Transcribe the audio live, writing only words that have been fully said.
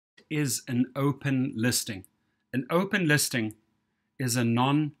is an open listing? An open listing is a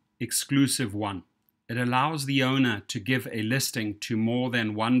non-exclusive one. It allows the owner to give a listing to more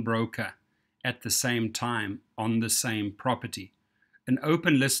than one broker at the same time on the same property. An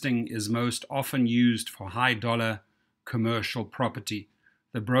open listing is most often used for high-dollar commercial property.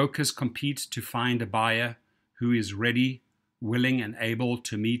 The brokers compete to find a buyer who is ready, willing, and able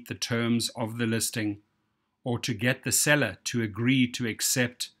to meet the terms of the listing, or to get the seller to agree to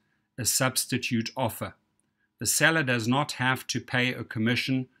accept a substitute offer. The seller does not have to pay a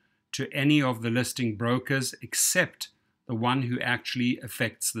commission to any of the listing brokers except the one who actually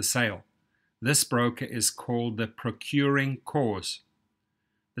effects the sale. This broker is called the procuring cause.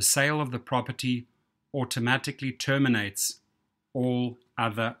 The sale of the property automatically terminates all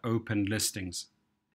other open listings.